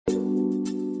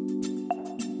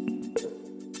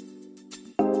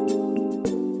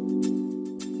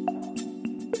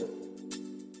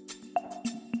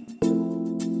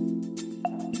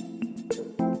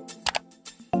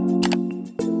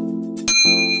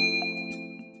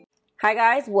Hi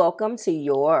guys, welcome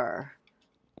to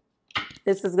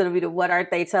this is going to be the What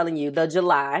Aren't They Telling You, the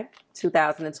July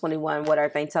 2021 What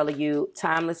Aren't They Telling You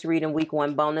Timeless Reading Week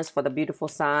 1 bonus for the beautiful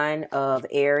sign of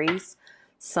Aries,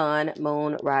 Sun,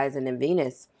 Moon, Rising, and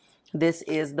Venus. This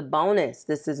is the bonus.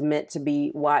 This is meant to be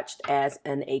watched as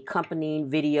an accompanying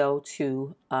video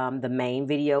to the main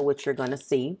video, which you're going to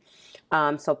see.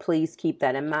 So please keep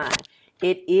that in mind.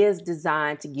 It is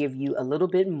designed to give you a little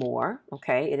bit more,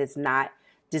 okay? It is not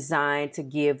designed to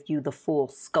give you the full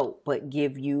scope, but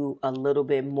give you a little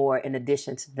bit more in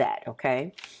addition to that,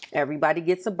 okay? Everybody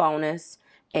gets a bonus,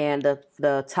 and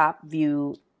the top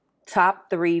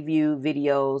 3 view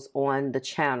videos on the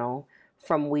channel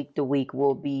from week to week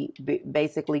will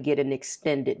basically get an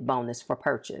extended bonus for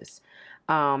purchase.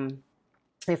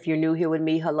 If you're new here with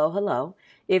me, hello, hello.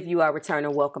 If you are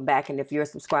returning, welcome back. And if you're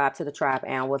subscribed to the tribe,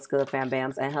 and what's good, fam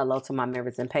bams, and hello to my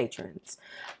members and patrons.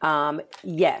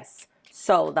 Yes.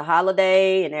 So the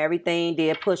holiday and everything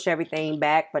did push everything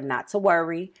back, but not to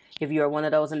worry. If you're one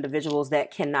of those individuals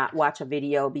that cannot watch a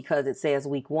video because it says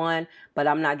week 1, but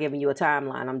I'm not giving you a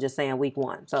timeline. I'm just saying week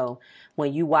 1. So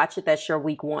when you watch it, that's your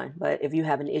week 1. But if you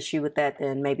have an issue with that,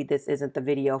 then maybe this isn't the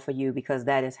video for you, because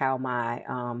that is how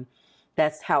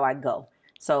that's how I go.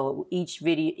 So each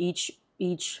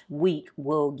week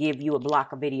will give you a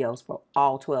block of videos for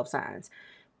all 12 signs.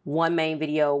 1 main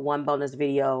video, 1 bonus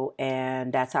video,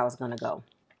 and that's how it's going to go.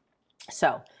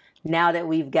 So now that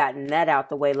we've gotten that out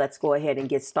the way, let's go ahead and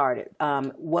get started.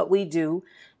 What we do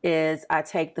is I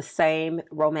take the same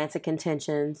romantic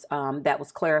intentions that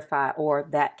was clarified or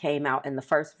that came out in the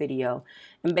first video.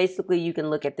 And basically you can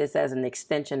look at this as an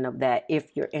extension of that if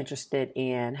you're interested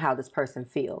in how this person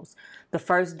feels. The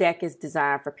first deck is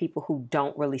designed for people who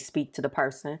don't really speak to the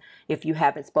person, if you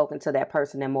haven't spoken to that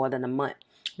person in more than a month.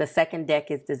 The second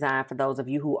deck is designed for those of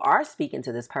you who are speaking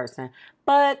to this person,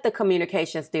 but the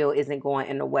communication still isn't going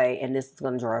in the way, and this is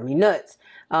going to drive me nuts.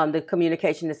 The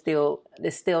communication is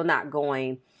still not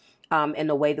going in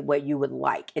the way that what you would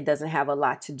like. It doesn't have a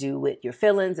lot to do with your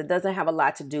feelings. It doesn't have a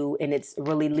lot to do, and it's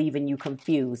really leaving you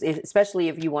confused, especially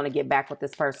if you want to get back with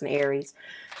this person, Aries.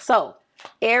 So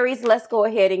Aries, let's go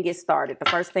ahead and get started. The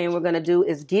first thing we're going to do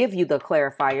is give you the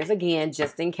clarifiers again,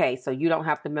 just in case, so you don't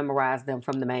have to memorize them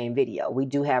from the main video. We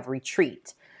do have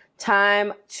retreat,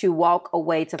 time to walk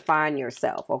away to find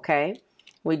yourself, okay?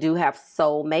 We do have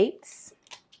soulmates.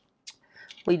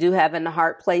 We do have in the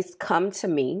heart place, come to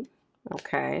me,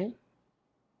 okay?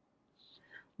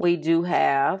 We do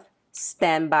have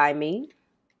stand by me.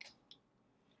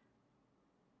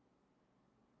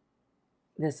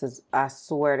 This is, I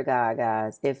swear to God,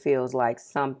 guys, it feels like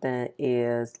something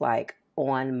is like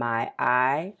on my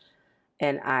eye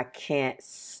and I can't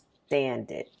stand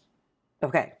it.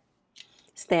 Okay.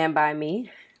 Stand by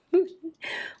me.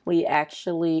 We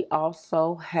actually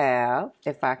also have,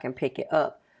 if I can pick it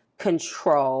up,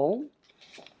 control,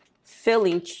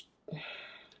 feeling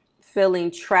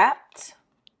trapped,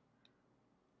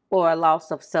 or a loss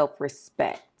of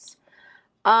self-respect.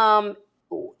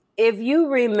 If you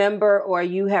remember or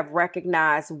you have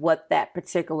recognized what that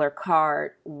particular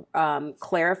card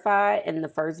clarified in the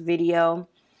first video,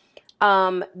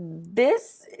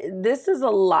 this is a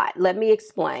lot. Let me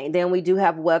explain. Then we do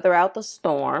have weather out the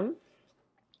storm,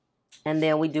 and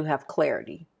then we do have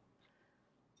clarity.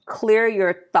 Clear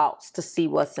your thoughts to see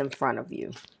what's in front of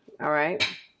you. All right.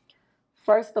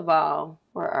 First of all,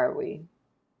 where are we?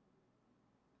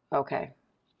 Okay.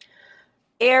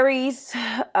 Aries,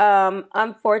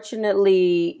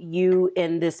 unfortunately, you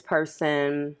and this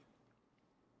person,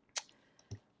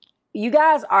 you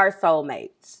guys are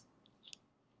soulmates,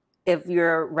 if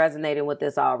you're resonating with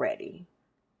this already.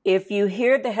 If you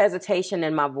hear the hesitation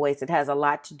in my voice, it has a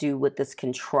lot to do with this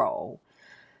control.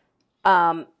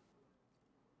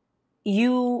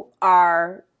 You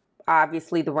are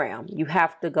obviously the ram. You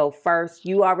have to go first.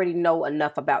 You already know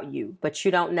enough about you, but you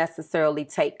don't necessarily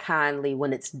take kindly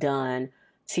when it's done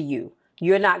to you.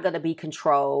 You're not going to be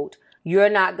controlled. You're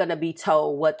not going to be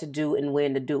told what to do and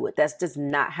when to do it. That's just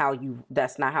not how you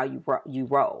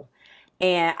roll.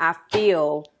 And I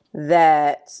feel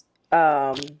that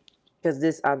because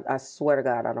this, I swear to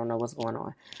God, I don't know what's going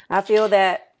on. I feel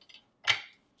that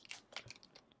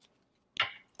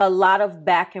a lot of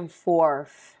back and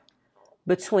forth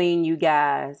between you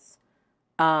guys,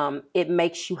 it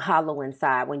makes you hollow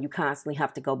inside when you constantly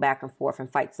have to go back and forth and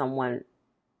fight someone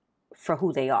for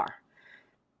who they are.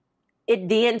 It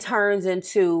then turns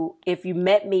into, if you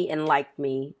met me and liked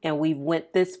me and we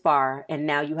went this far and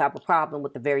now you have a problem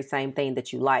with the very same thing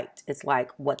that you liked, it's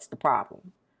like, what's the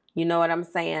problem? You know what I'm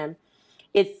saying?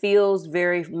 It feels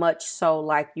very much so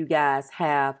like you guys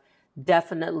have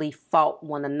definitely fought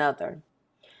one another.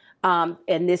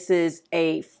 And this is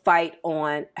a fight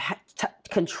on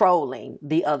controlling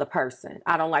the other person.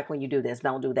 I don't like when you do this.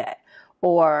 Don't do that.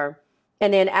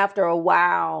 And then after a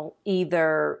while,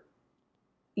 either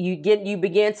you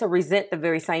begin to resent the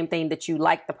very same thing that you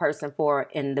liked the person for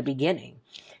in the beginning.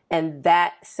 And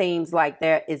that seems like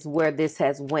that is where this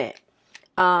has went.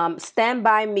 Stand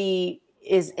by me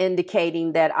is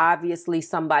indicating that obviously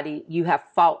somebody you have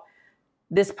fought.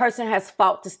 This person has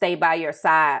fought to stay by your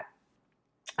side.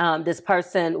 This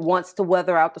person wants to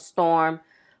weather out the storm,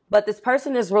 but this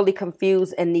person is really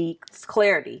confused and needs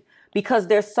clarity because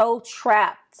they're so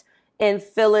trapped in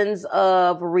feelings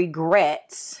of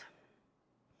regret.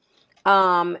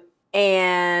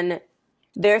 And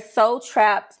they're so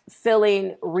trapped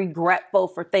feeling regretful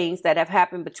for things that have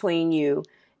happened between you.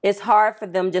 It's hard for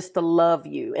them just to love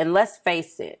you. And let's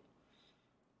face it,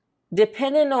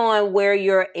 depending on where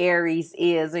your Aries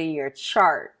is in your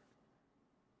chart,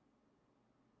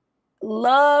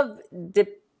 love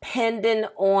depending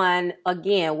on,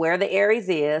 again, where the Aries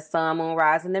is, Sun, Moon,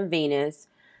 Rising, and Venus,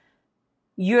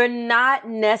 you're not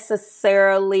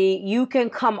necessarily, you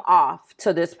can come off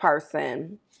to this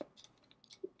person.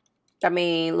 I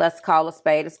mean, let's call a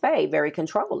spade, very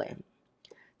controlling.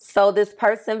 So this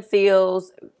person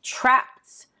feels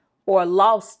trapped or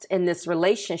lost in this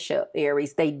relationship,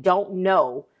 Aries. They don't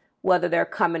know whether they're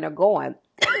coming or going.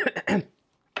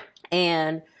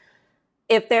 And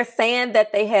if they're saying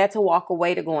that they had to walk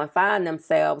away to go and find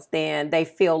themselves, then they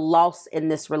feel lost in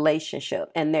this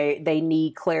relationship and they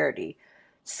need clarity.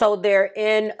 So they're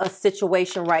in a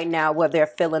situation right now where they're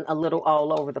feeling a little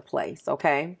all over the place,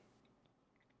 okay?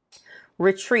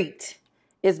 Retreat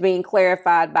is being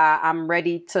clarified by I'm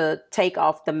ready to take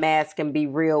off the mask and be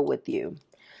real with you.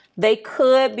 They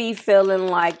could be feeling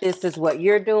like this is what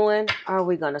you're doing. Are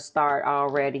we going to start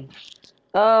already?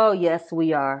 Oh, yes,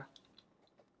 we are.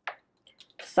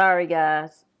 Sorry,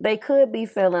 guys. They could be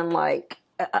feeling like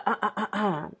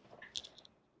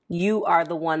you are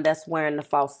the one that's wearing the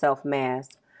false self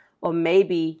mask. Or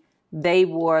maybe they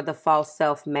wore the false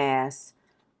self mask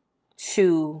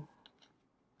to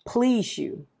please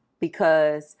you,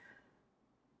 because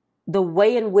the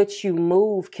way in which you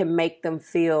move can make them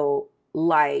feel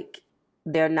like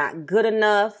they're not good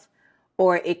enough,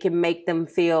 or it can make them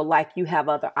feel like you have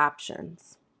other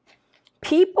options.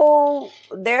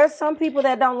 There are some people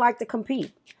that don't like to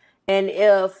compete. And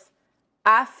if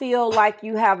I feel like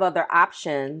you have other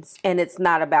options and it's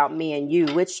not about me and you,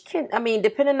 which can, I mean,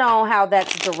 depending on how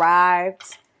that's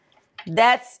derived,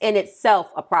 that's in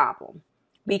itself a problem.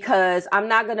 Because I'm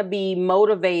not going to be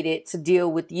motivated to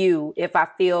deal with you if I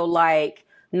feel like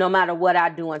no matter what I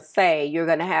do and say, you're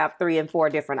going to have 3 and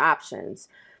 4 different options.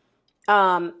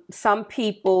 Some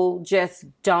people just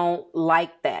don't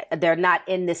like that. They're not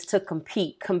in this to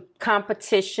compete.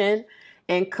 Competition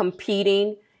and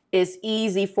competing is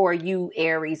easy for you,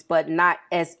 Aries, but not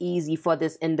as easy for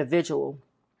this individual.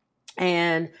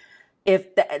 And if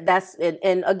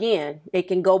and again, it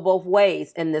can go both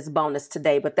ways in this bonus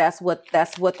today, but that's what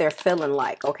they're feeling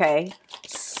like, okay?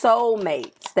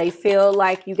 Soulmates. They feel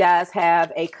like you guys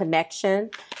have a connection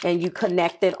and you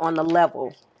connected on the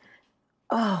level.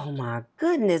 Oh my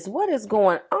goodness, what is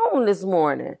going on this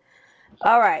morning?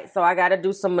 All right, so I got to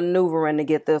do some maneuvering to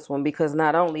get this one, because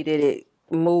not only did it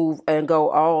move and go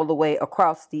all the way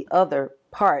across the other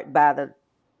part by the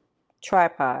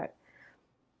tripod.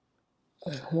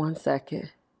 1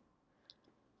 second.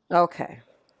 Okay.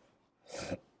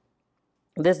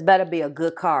 This better be a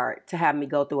good card to have me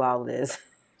go through all of this.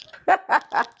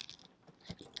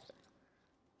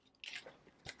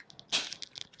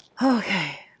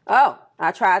 Okay. Oh,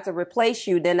 I tried to replace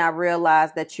you. Then I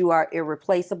realized that you are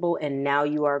irreplaceable and now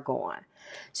you are gone.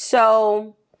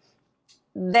 So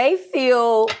they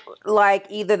feel like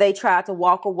either they tried to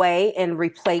walk away and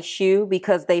replace you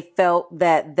because they felt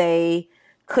that they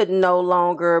could no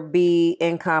longer be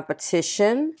in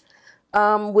competition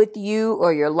with you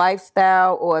or your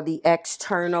lifestyle or the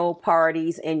external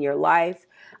parties in your life.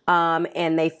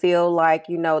 And they feel like,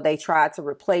 you know, they tried to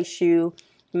replace you.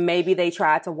 Maybe they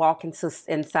tried to walk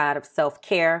inside of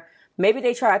self-care. Maybe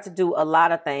they tried to do a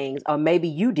lot of things, or maybe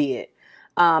you did.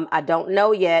 I don't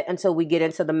know yet until we get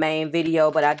into the main video,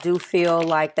 but I do feel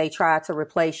like they tried to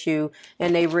replace you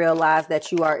and they realized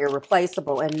that you are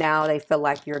irreplaceable and now they feel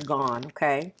like you're gone,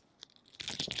 okay?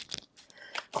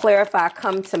 Clarify,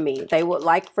 come to me. They would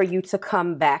like for you to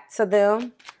come back to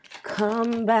them.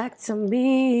 Come back to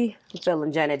me. I'm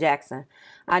feeling Janet Jackson.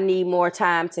 I need more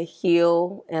time to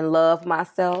heal and love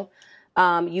myself.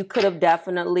 You could have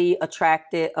definitely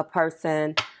attracted a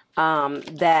person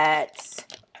that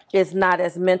is not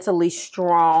as mentally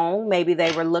strong. Maybe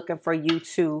they were looking for you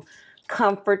to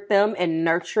comfort them and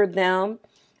nurture them.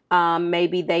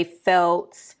 Maybe they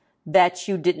felt that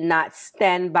you did not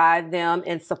stand by them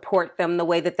and support them the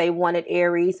way that they wanted,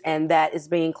 Aries. And that is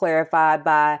being clarified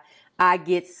by, I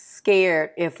get scared,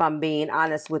 if I'm being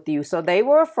honest with you. So they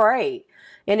were afraid.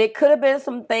 And it could have been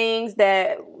some things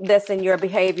that's in your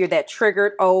behavior that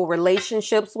triggered old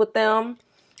relationships with them,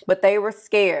 but they were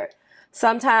scared.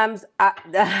 Sometimes,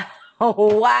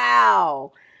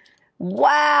 wow.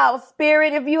 Wow,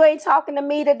 Spirit, if you ain't talking to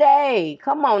me today,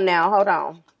 come on now, hold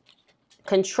on.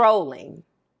 Controlling.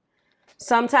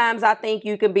 Sometimes I think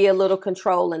you can be a little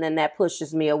controlling and that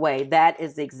pushes me away. That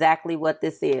is exactly what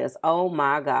this is. Oh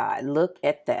my God, look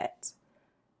at that.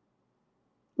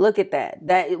 Look at that.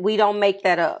 That we don't make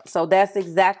that up. So that's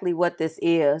exactly what this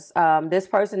is. This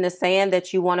person is saying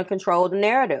that you want to control the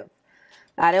narrative.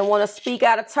 I didn't want to speak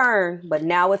out of turn, but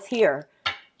now it's here.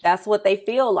 That's what they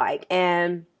feel like.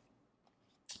 And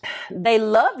they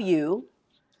love you.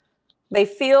 They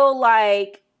feel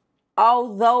like,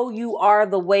 although you are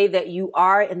the way that you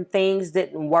are and things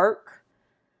didn't work,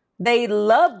 they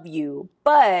love you,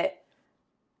 but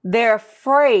they're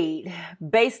afraid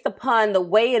based upon the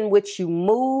way in which you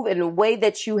move and the way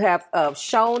that you have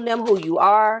shown them who you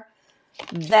are,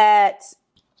 that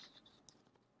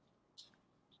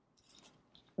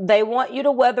they want you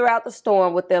to weather out the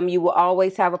storm with them. You will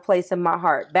always have a place in my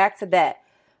heart. Back to that.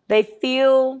 They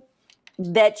feel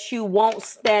that you won't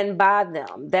stand by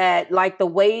them, that like the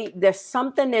way there's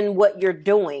something in what you're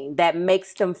doing that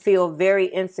makes them feel very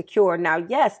insecure. Now,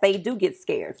 yes, they do get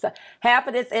scared. So half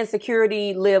of this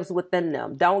insecurity lives within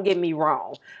them. Don't get me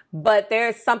wrong, but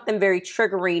there's something very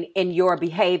triggering in your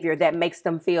behavior that makes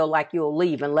them feel like you'll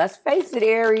leave. And let's face it,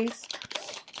 Aries,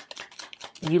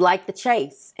 you like the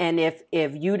chase. And if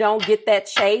you don't get that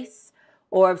chase,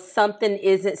 or if something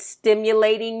isn't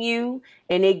stimulating you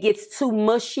and it gets too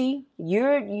mushy,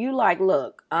 you like,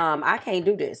 look, I can't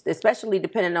do this, especially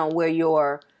depending on where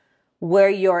your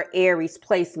Aries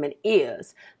placement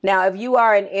is. Now, if you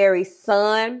are an Aries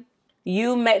sun,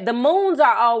 the moons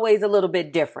are always a little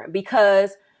bit different,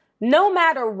 because no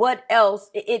matter what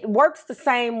else, it works the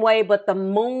same way, but the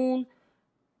moon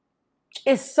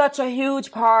is such a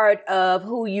huge part of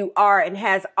who you are and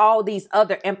has all these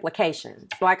other implications.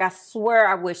 Like, I swear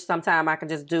I wish sometime I could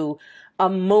just do a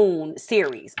moon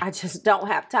series. I just don't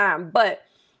have time. But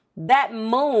that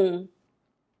moon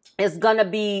is going to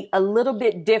be a little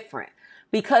bit different,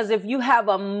 because if you have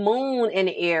a moon in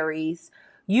Aries,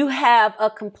 you have a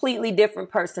completely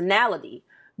different personality.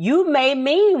 You may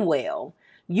mean well.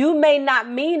 You may not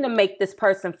mean to make this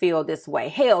person feel this way.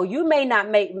 Hell, you may not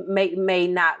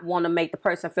want to make the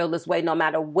person feel this way no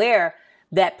matter where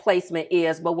that placement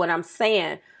is. But what I'm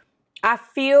saying, I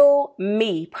feel,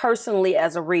 me personally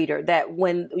as a reader, that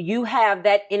when you have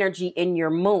that energy in your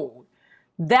moon,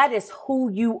 that is who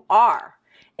you are.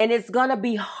 And it's going to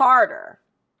be harder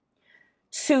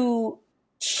to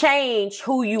change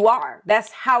who you are.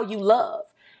 That's how you love.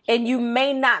 And you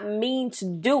may not mean to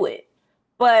do it,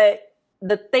 but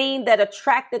the thing that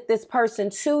attracted this person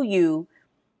to you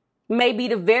may be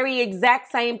the very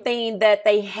exact same thing that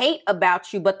they hate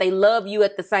about you, but they love you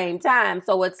at the same time.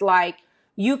 So it's like,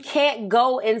 you can't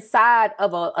go inside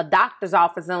of a doctor's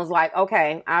office and was like,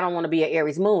 okay, I don't want to be an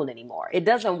Aries moon anymore. It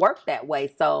doesn't work that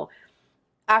way. So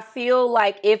I feel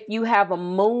like if you have a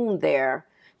moon there,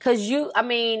 because you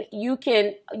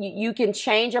can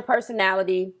change your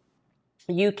personality.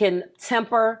 You can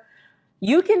temper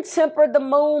the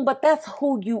moon, but that's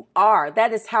who you are.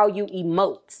 That is how you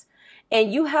emote.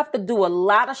 And you have to do a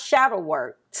lot of shadow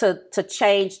work to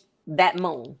change that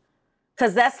moon.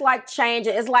 Because that's like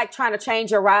changing, it's like trying to change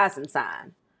your rising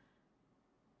sign.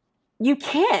 You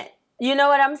can't. You know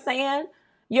what I'm saying?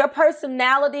 Your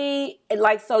personality,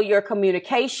 like, so your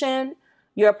communication,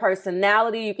 your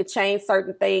personality, you could change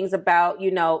certain things about,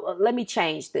 let me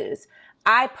change this.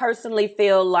 I personally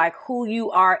feel like who you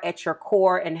are at your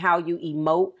core and how you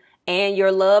emote and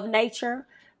your love nature,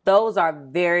 those are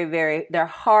very, very, they're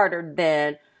harder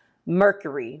than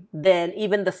Mercury, than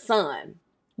even the sun,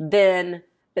 then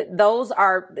those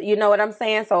are, you know what I'm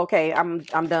saying? So, okay, I'm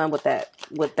done with that,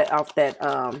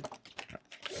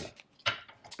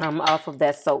 I'm off of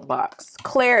that soapbox.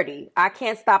 Clarity. I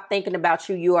can't stop thinking about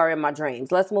you. You are in my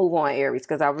dreams. Let's move on, Aries,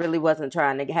 because I really wasn't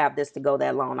trying to have this to go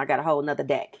that long. I got a whole nother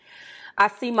deck. I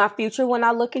see my future when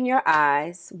I look in your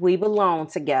eyes. We belong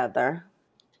together.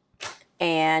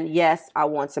 And yes, I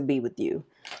want to be with you.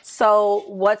 So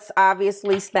what's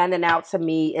obviously standing out to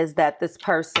me is that this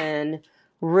person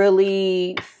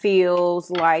really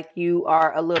feels like you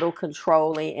are a little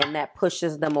controlling, and that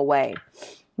pushes them away.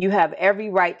 You have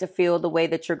every right to feel the way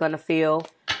that you're going to feel.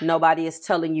 Nobody is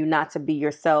telling you not to be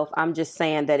yourself. I'm just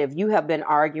saying that if you have been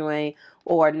arguing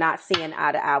or not seeing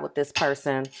eye to eye with this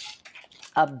person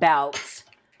about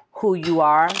who you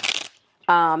are,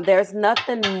 there's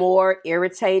nothing more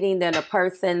irritating than a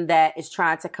person that is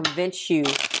trying to convince you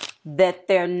that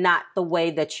they're not the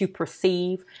way that you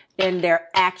perceive, and their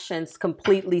actions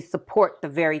completely support the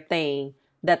very thing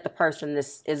that the person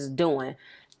is doing.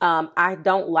 I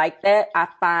don't like that. I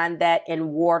find that in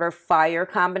water fire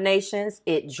combinations,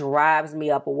 it drives me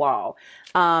up a wall.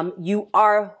 You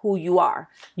are who you are.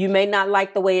 You may not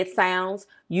like the way it sounds.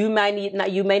 You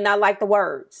may not like the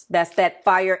words. That's that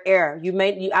fire air.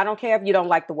 I don't care if you don't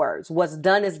like the words. What's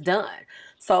done is done.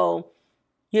 So,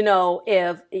 you know,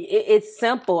 if it's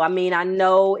simple. I mean, I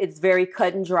know it's very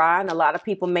cut and dry, and a lot of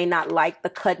people may not like the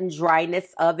cut and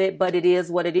dryness of it, but it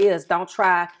is what it is. Don't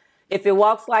try. If it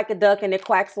walks like a duck and it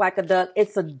quacks like a duck,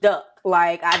 it's a duck.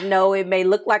 Like, I know it may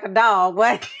look like a dog,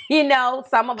 but, you know,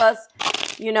 some of us,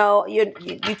 you know, you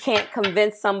can't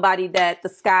convince somebody that the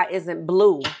sky isn't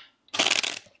blue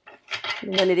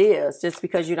when it is, just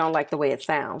because you don't like the way it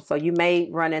sounds. So you may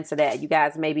run into that. You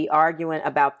guys may be arguing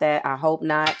about that. I hope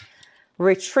not.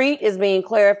 Retreat is being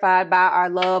clarified by our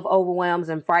love overwhelms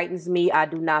and frightens me. I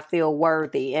do not feel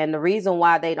worthy. And the reason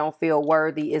why they don't feel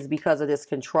worthy is because of this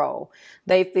control.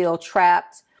 They feel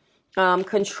trapped.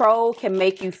 Control can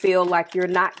make you feel like you're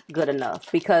not good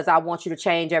enough because I want you to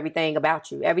change everything about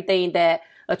you. Everything that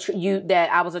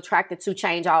I was attracted to,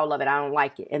 change all of it. I don't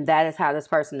like it. And that is how this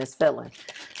person is feeling.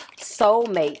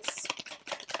 Soulmates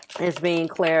is being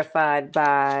clarified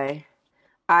by...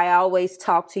 I always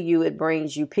talk to you. It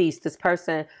brings you peace. This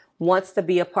person wants to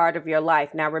be a part of your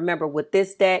life. Now, remember, with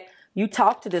this deck, you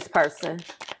talk to this person.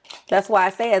 That's why I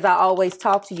say, as I always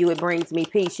talk to you, it brings me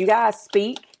peace. You guys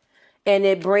speak, and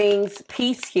it brings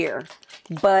peace here.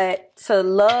 But to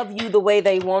love you the way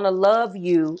they want to love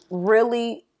you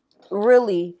really,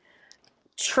 really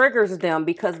triggers them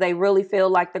because they really feel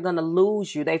like they're going to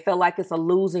lose you. They feel like it's a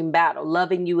losing battle.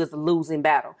 Loving you is a losing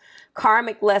battle.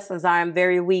 Karmic lessons. I am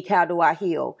very weak. How do I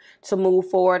heal? To move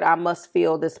forward, I must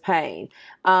feel this pain.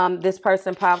 This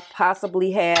person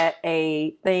possibly had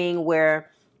a thing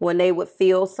where when they would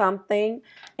feel something,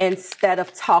 instead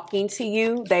of talking to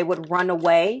you, they would run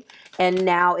away. And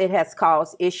now it has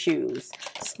caused issues.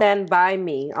 Stand by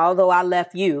me. Although I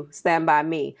left you, stand by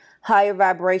me. Higher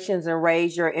vibrations and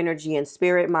raise your energy and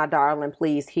spirit, my darling,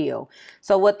 please heal.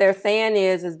 So what they're saying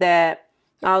is that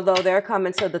although they're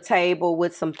coming to the table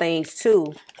with some things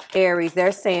too, Aries,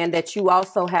 they're saying that you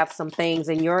also have some things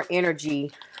in your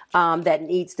energy that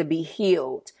needs to be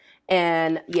healed.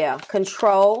 And yeah,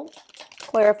 control,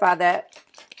 clarify that.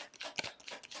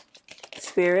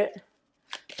 Spirit,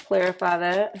 clarify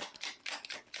that.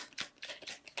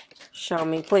 Show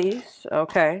me, please.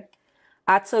 Okay.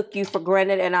 I took you for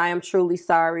granted and I am truly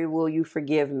sorry. Will you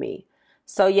forgive me?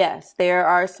 So yes, there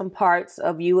are some parts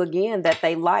of you again that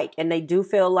they like, and they do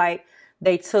feel like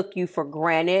they took you for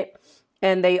granted,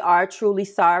 and they are truly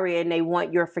sorry and they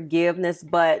want your forgiveness,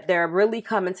 but they're really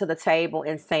coming to the table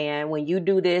and saying, when you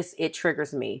do this, it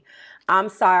triggers me. I'm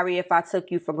sorry if I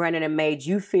took you for granted and made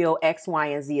you feel X, Y,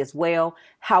 and Z as well.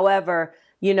 However,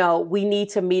 you know, we need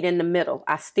to meet in the middle.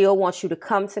 I still want you to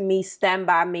come to me, stand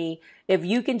by me. If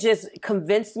you can just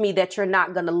convince me that you're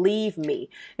not going to leave me.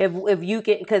 If you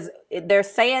can, because they're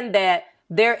saying that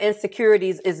their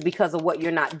insecurities is because of what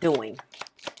you're not doing.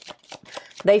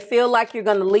 They feel like you're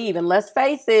going to leave. And let's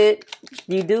face it,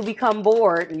 you do become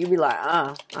bored. And you be like,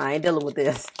 I ain't dealing with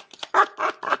this.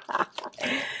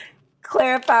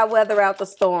 Clarify weather out the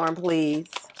storm, please.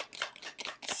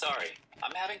 Sorry,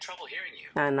 I'm having trouble hearing you.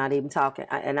 I'm not even talking.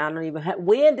 And I don't even have...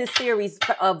 When did Siri's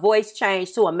voice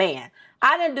change to a man?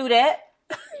 I didn't do that.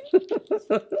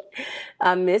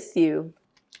 I miss you.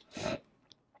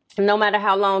 No matter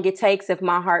how long it takes, if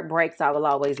my heart breaks, I will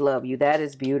always love you. That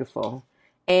is beautiful.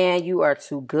 And you are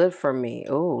too good for me.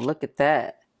 Oh, look at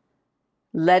that.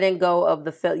 Letting go of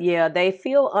the... Yeah, they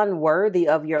feel unworthy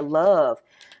of your love.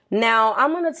 Now,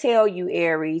 I'm going to tell you,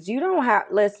 Aries, you don't have...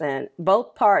 Listen,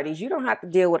 both parties, you don't have to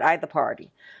deal with either party.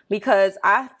 Because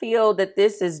I feel that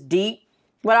this is deep.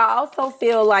 But I also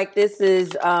feel like this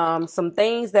is some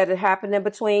things that are happening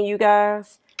between you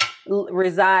guys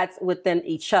resides within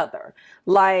each other.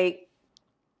 Like,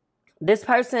 this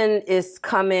person is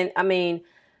coming, I mean,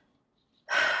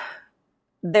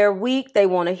 they're weak, they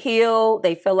want to heal,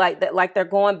 they feel like that, like they're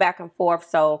going back and forth.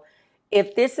 So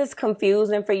if this is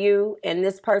confusing for you and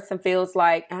this person feels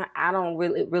like, I don't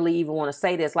really even want to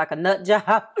say this, like a nut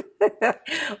job,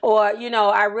 or, you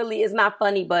know, it's not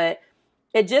funny, but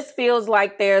it just feels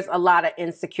like there's a lot of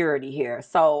insecurity here.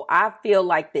 So I feel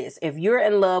like this: if you're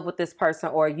in love with this person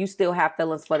or you still have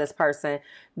feelings for this person,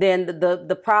 then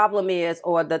the problem is,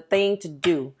 or the thing to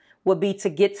do would be to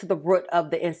get to the root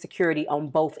of the insecurity on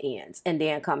both ends and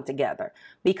then come together.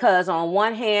 Because on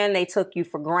one hand, they took you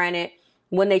for granted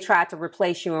when they tried to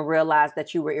replace you and realized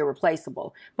that you were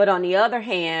irreplaceable. But on the other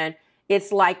hand,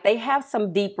 it's like they have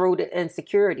some deep-rooted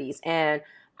insecurities, and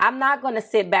I'm not going to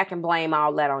sit back and blame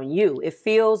all that on you. It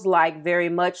feels like very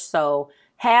much so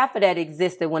half of that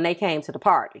existed when they came to the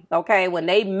party, okay? When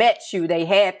they met you, they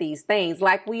had these things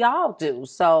like we all do.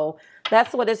 So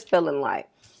that's what it's feeling like.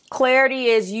 Clarity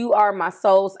is you are my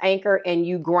soul's anchor and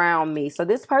you ground me. So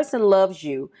this person loves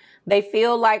you. They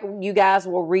feel like you guys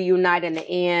will reunite in the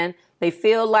end. They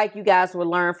feel like you guys will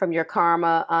learn from your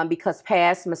karma because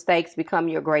past mistakes become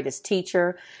your greatest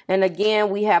teacher. And again,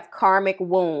 we have karmic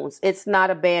wounds. It's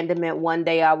not abandonment. One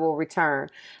day I will return.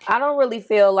 I don't really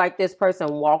feel like this person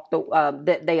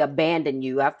that they abandoned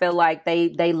you. I feel like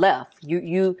they left.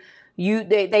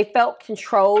 They felt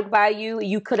controlled by you.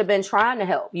 You could have been trying to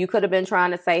help. You could have been trying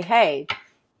to say, hey,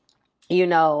 you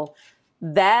know,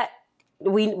 that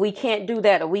we can't do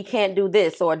that, or we can't do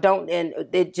this, or don't. And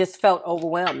it just felt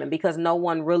overwhelming because no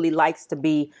one really likes to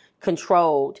be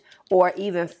controlled or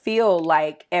even feel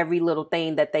like every little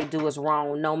thing that they do is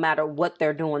wrong, no matter what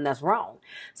they're doing that's wrong.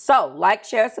 So like,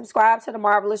 share, subscribe to the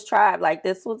Marvelous Tribe. Like,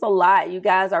 this was a lot. You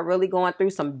guys are really going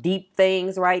through some deep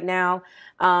things right now.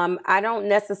 I don't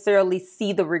necessarily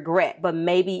see the regret, but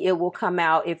maybe it will come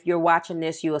out. If you're watching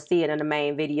this, you will see it in the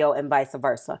main video and vice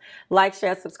versa. Like,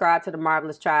 share, subscribe to the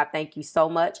Marvelous Tribe. Thank you so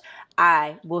much.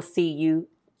 I will see you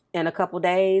in a couple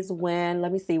days when,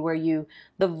 let me see where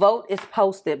the vote is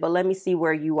posted, but let me see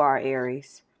where you are,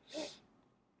 Aries.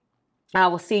 I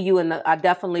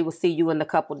definitely will see you in a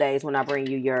couple days when I bring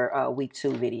you your week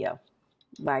 2 video.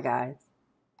 Bye, guys.